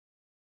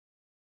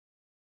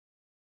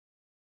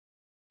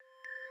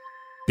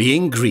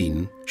Being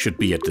green should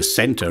be at the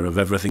centre of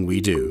everything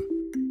we do.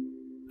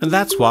 And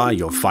that's why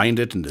you'll find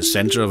it in the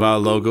centre of our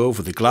logo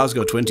for the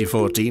Glasgow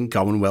 2014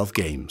 Commonwealth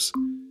Games.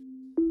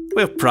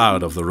 We're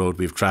proud of the road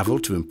we've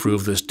travelled to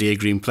improve this dear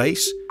green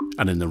place,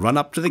 and in the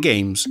run-up to the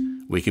Games,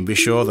 we can be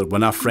sure that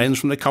when our friends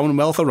from the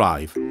Commonwealth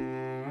arrive,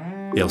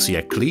 they'll see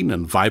a clean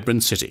and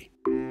vibrant city.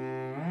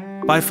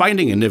 By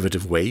finding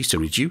innovative ways to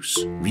reduce,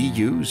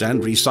 reuse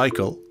and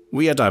recycle,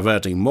 we are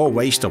diverting more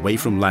waste away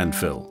from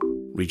landfill,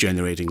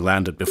 regenerating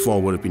land that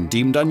before would have been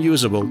deemed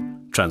unusable,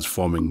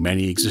 transforming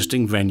many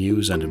existing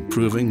venues and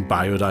improving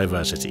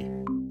biodiversity,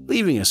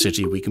 leaving a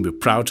city we can be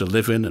proud to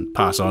live in and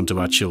pass on to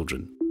our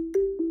children.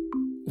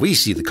 We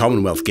see the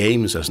Commonwealth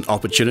Games as an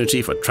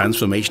opportunity for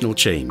transformational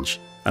change,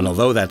 and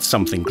although that's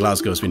something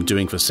Glasgow's been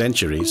doing for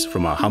centuries,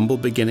 from our humble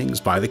beginnings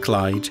by the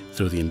Clyde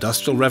through the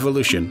Industrial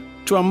Revolution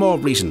to our more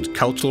recent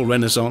cultural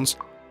renaissance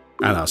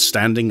and our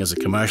standing as a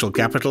commercial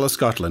capital of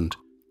Scotland,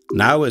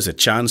 now is a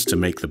chance to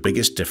make the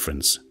biggest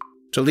difference,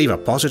 to leave a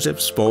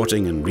positive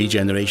sporting and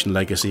regeneration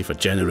legacy for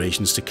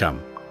generations to come.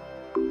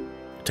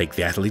 Take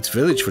the Athletes'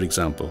 Village, for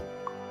example.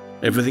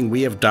 Everything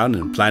we have done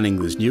in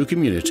planning this new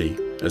community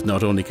has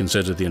not only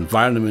considered the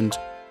environment,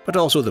 but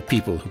also the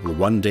people who will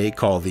one day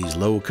call these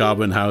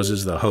low-carbon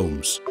houses their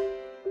homes.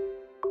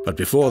 But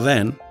before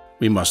then,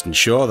 we must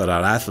ensure that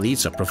our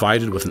athletes are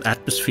provided with an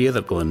atmosphere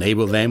that will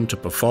enable them to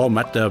perform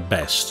at their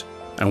best.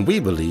 And we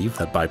believe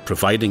that by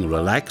providing a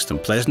relaxed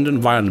and pleasant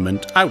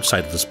environment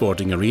outside of the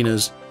sporting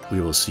arenas, we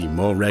will see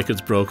more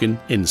records broken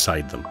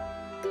inside them.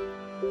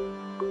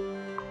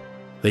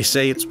 They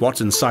say it's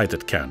what's inside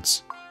that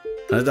counts.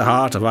 And at the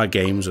heart of our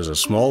games is a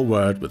small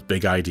word with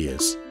big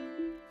ideas: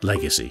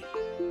 legacy.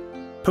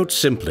 Put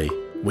simply,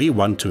 we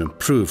want to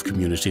improve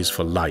communities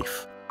for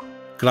life.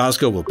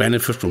 Glasgow will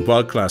benefit from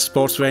world-class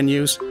sports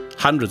venues,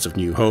 hundreds of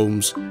new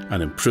homes,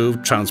 and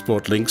improved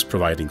transport links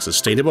providing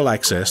sustainable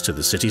access to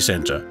the city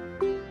centre.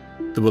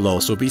 There will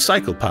also be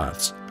cycle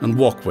paths and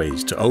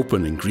walkways to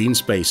open and green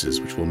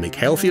spaces which will make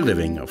healthy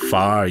living a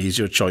far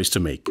easier choice to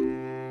make.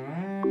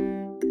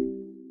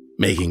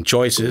 Making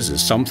choices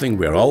is something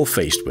we're all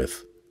faced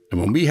with. And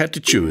when we had to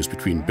choose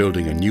between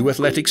building a new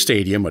athletic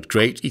stadium at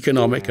great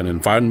economic and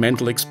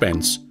environmental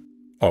expense,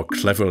 or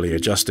cleverly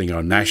adjusting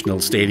our national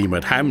stadium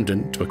at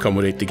Hampden to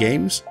accommodate the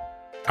Games,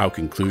 our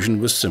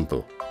conclusion was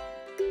simple.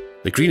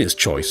 The greenest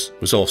choice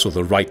was also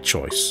the right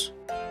choice.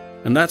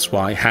 And that's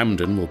why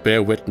Hampden will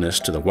bear witness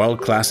to the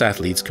world-class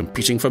athletes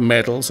competing for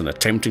medals and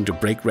attempting to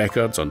break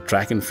records on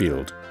track and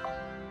field.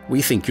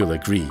 We think you'll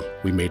agree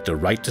we made the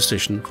right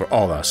decision for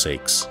all our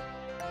sakes.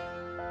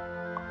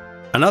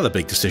 Another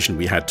big decision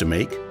we had to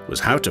make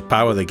was how to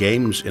power the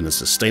Games in as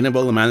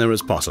sustainable a manner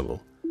as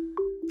possible.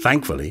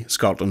 Thankfully,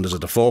 Scotland is at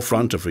the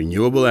forefront of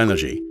renewable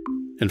energy.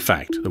 In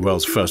fact, the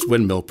world's first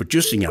windmill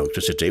producing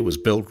electricity was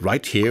built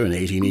right here in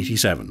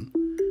 1887.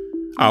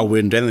 Our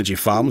wind energy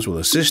farms will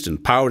assist in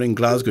powering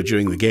Glasgow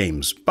during the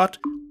Games, but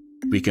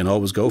we can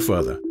always go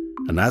further.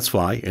 And that's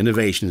why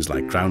innovations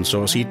like ground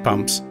source heat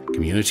pumps,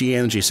 community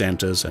energy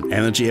centres and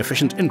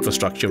energy-efficient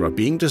infrastructure are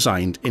being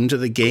designed into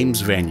the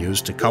Games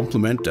venues to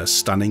complement their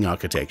stunning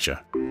architecture.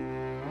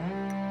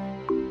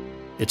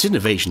 It's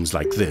innovations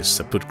like this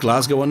that put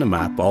Glasgow on the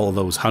map all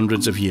those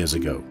hundreds of years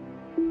ago.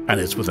 And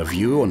it's with a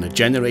view on the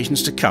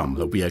generations to come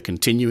that we are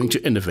continuing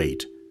to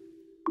innovate.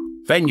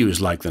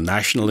 Venues like the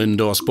National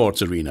Indoor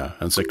Sports Arena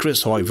and Sir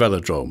Chris Hoy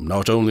Velodrome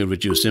not only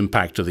reduce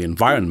impact to the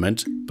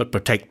environment, but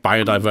protect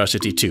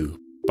biodiversity too,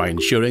 by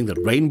ensuring that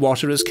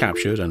rainwater is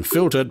captured and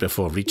filtered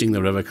before reaching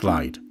the River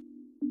Clyde.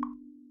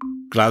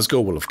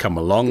 Glasgow will have come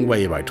a long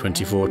way by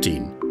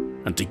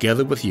 2014, and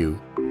together with you,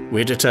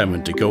 we're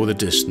determined to go the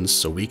distance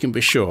so we can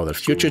be sure that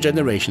future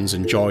generations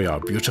enjoy our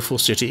beautiful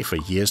city for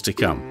years to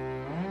come.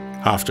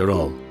 After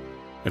all,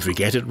 if we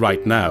get it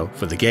right now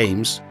for the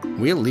Games,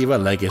 we'll leave a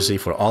legacy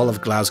for all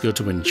of Glasgow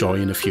to enjoy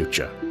in the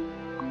future.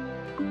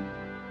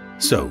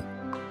 So,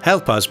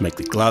 help us make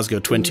the Glasgow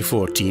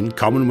 2014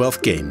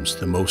 Commonwealth Games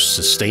the most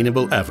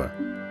sustainable ever,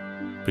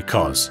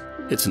 because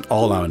it's in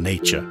all our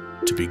nature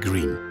to be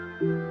green.